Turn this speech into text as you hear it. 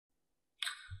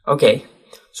Okay,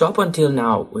 so up until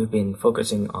now, we've been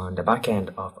focusing on the back end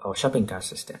of our shopping cart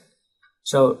system.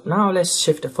 So now let's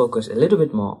shift the focus a little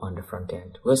bit more on the front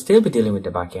end. We'll still be dealing with the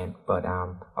back end, but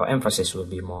our emphasis will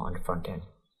be more on the front end.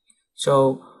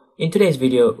 So in today's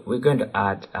video, we're going to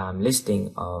add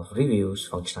listing of reviews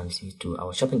functionality to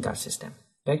our shopping cart system.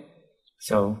 Okay,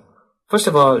 so first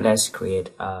of all, let's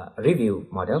create a review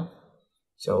model.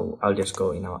 So I'll just go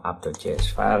in our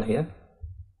app.js file here,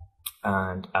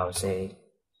 and I'll say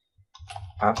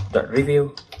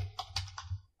app.review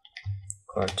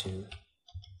equal to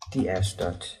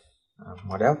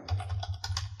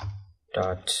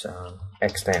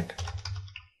ds.model.extend.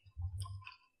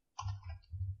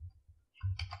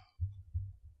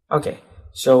 Okay,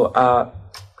 so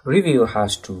review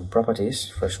has two properties.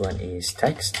 First one is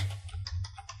text,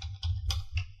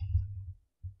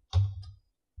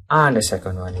 and the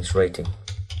second one is rating.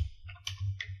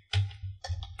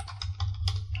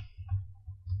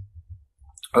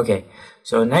 Okay,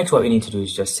 so next what we need to do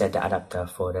is just set the adapter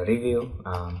for the review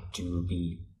to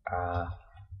be a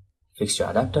fixture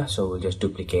adapter. So we'll just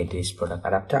duplicate this product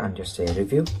adapter and just say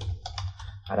review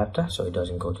adapter so it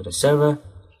doesn't go to the server.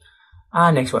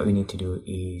 And next what we need to do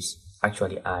is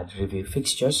actually add review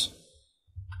fixtures.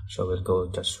 So we'll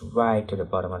go just right to the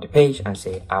bottom of the page and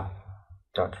say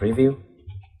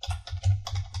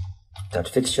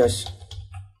app.review.fixtures.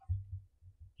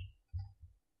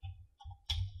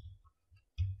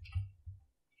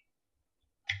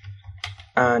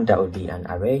 And that will be an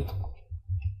array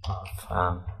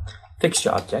of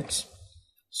fixture objects.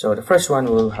 So the first one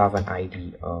will have an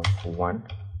ID of 1,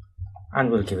 and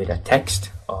we'll give it a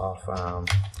text of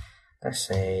let's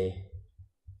say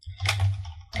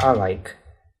I like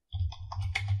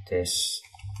this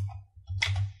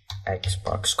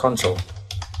Xbox console,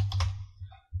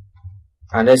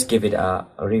 and let's give it a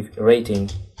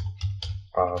rating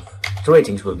of, the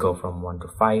ratings will go from 1 to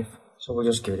 5, so we'll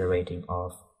just give it a rating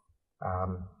of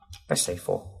let's say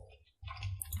 4.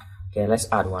 Okay, let's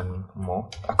add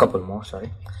a couple more,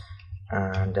 sorry.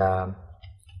 And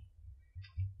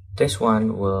this one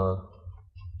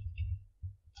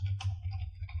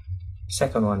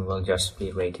second one will just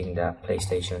be rating the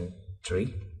PlayStation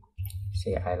 3.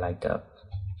 Say I like the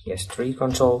PS3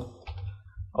 console,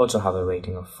 also have a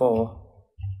rating of 4,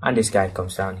 and this guy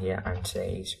comes down here and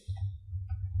says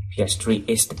PS3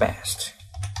 is the best.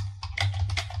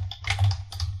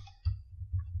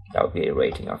 That would be a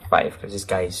rating of 5 because this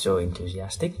guy is so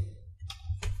enthusiastic.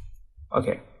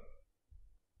 Okay,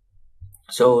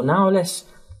 so now let's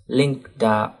link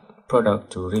the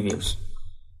product to reviews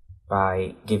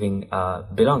by giving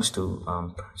belongs to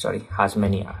has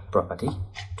many property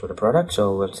to the product.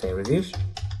 So we'll say reviews,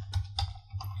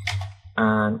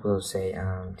 and we'll say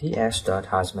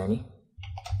ds.hasMany.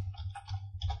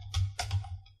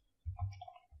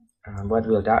 And what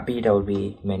will that be? That will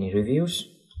be many reviews.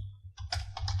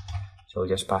 So we'll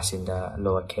just pass in the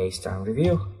lowercase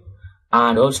review,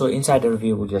 and also inside the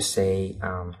review we'll just say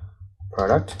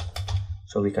product,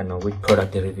 so we can know which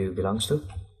product the review belongs to.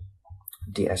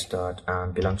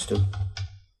 ds.belongs to,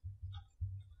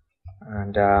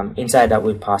 and inside that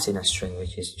we'll pass in a string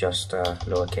which is just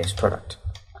lowercase product.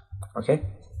 Okay,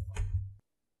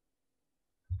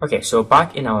 so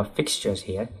back in our fixtures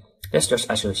here, let's just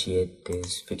associate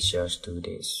these fixtures to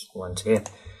these ones here.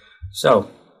 So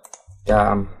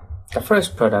the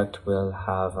first product will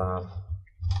have a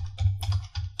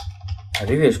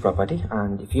reviews property,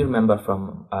 and if you remember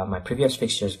from my previous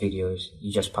fixtures videos,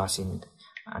 you just pass in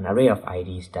an array of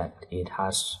IDs that it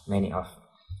has many of.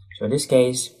 So in this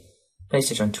case,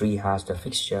 PlayStation 3 has the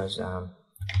fixtures,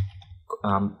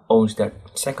 owns the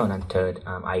second and third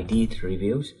ID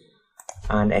reviews,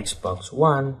 and Xbox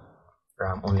One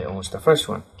only owns the first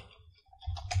one.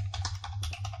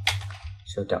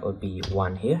 So that would be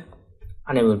 1 here.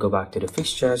 And then we'll go back to the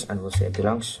fixtures and we'll say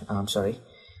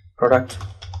product,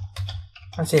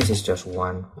 and since it's just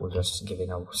 1, we'll just give it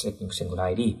a single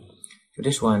ID. So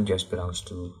this one just belongs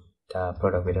to the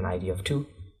product with an ID of 2.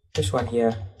 This one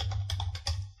here,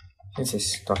 since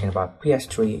it's talking about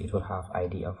PS3, it will have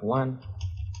ID of 1,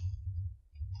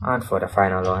 and for the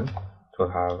final one it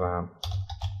will have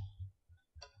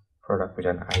product with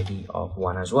an ID of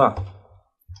 1 as well.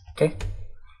 Okay,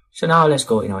 so now let's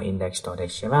go in our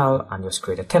index.html and just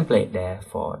create a template there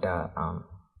for the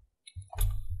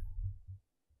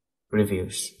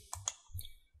reviews.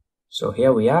 So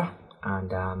here we are,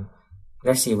 and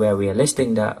let's see where we are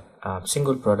listing the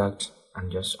single product, and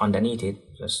just underneath it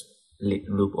just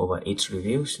loop over its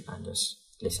reviews and just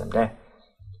list them there.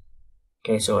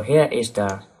 Okay, so here is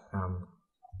the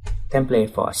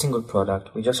template for a single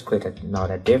product. We just created now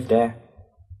a div there,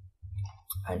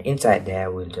 and inside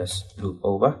there we'll just loop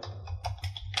over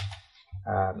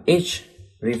each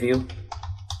review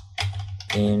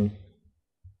in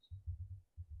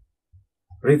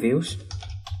reviews.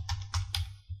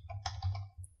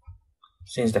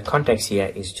 Since the context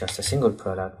here is just a single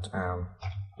product,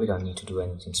 we don't need to do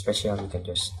anything special. We can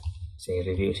just say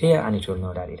reviews here and it will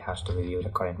know that it has to review the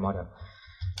current model.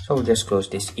 So we'll just close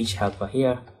this each helper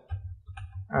here,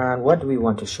 and what do we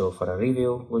want to show for the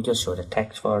review? We'll just show the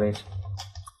text for it.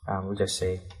 We'll just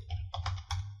say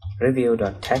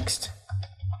review.text.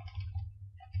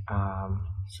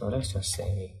 So let's just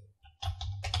say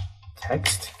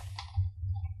text,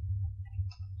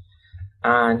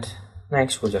 and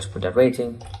next we'll just put the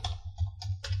rating.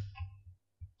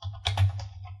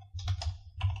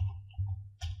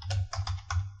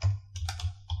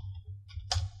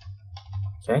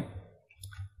 Okay,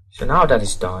 so now that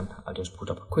is done, I'll just put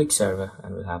up a quick server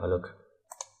and we'll have a look.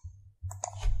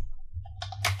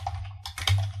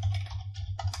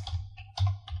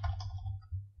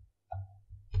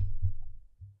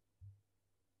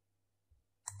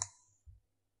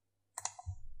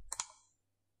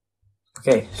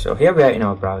 Okay, so here we are in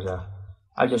our browser.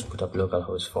 I'll just put up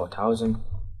localhost 4000.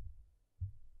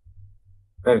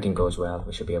 If everything goes well,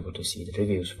 we should be able to see the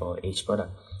reviews for each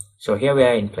product. So here we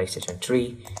are in PlayStation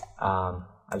 3. I'll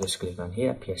just click on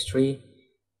here, PS3,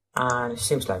 and it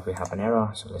seems like we have an error.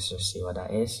 So let's just see what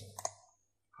that is.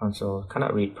 Console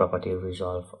cannot read property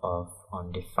resolve of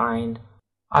undefined.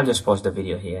 I'll just pause the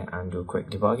video here and do quick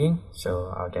debugging.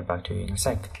 So I'll get back to you in a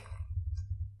sec.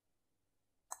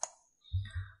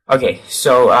 Okay,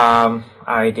 so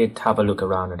I did have a look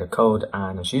around at the code,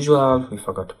 and as usual, we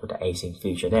forgot to put the async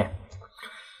feature there.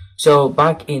 So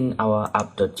back in our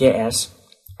app.js,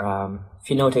 if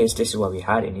you notice, this is what we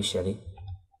had initially.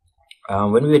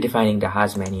 When we were defining the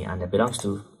has many and the belongs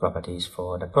to properties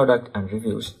for the product and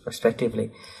reviews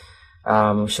respectively,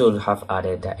 we should have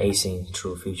added the async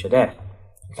true feature there.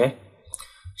 Okay,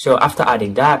 so after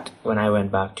adding that, when I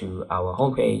went back to our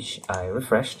homepage, I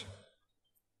refreshed.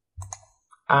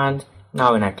 And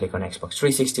now when I click on Xbox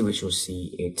 360, we should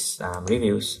see its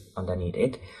reviews underneath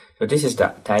it. So this is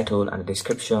the title and the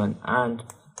description and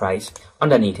price.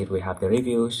 Underneath it we have the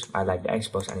reviews. I like the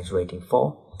Xbox and its rating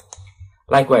 4.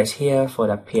 Likewise here for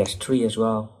the PS3 as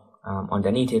well.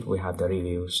 Underneath it we have the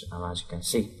reviews, as you can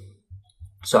see.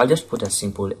 So I'll just put a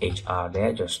simple HR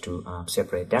there just to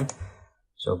separate them.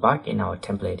 So back in our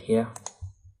template here,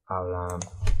 I'll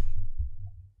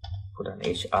put an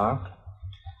HR.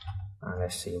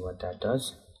 Let's see what that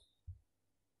does.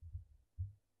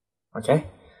 Okay,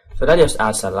 so that just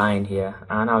adds a line here,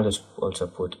 and I'll just also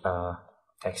put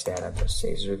text there that just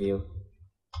says review.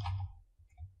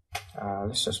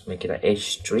 Let's just make it a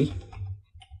H3.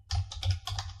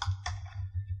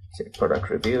 Say product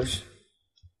reviews.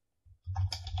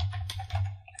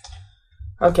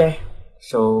 Okay,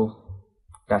 so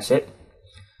that's it.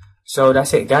 So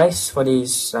that's it, guys, for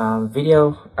this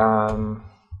video.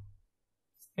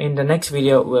 In the next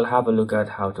video, we'll have a look at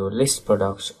how to list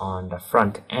products on the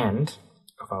front end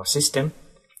of our system.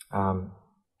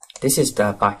 This is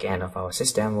the back end of our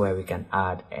system where we can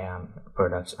add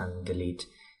products and delete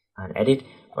and edit.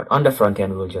 But on the front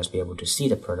end, we'll just be able to see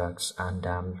the products,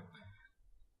 and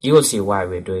you will see why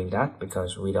we're doing that,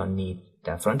 because we don't need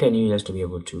the front end users to be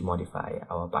able to modify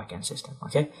our back end system.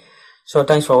 Okay, so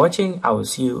thanks for watching. I will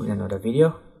see you in another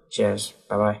video. Cheers.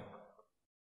 Bye bye.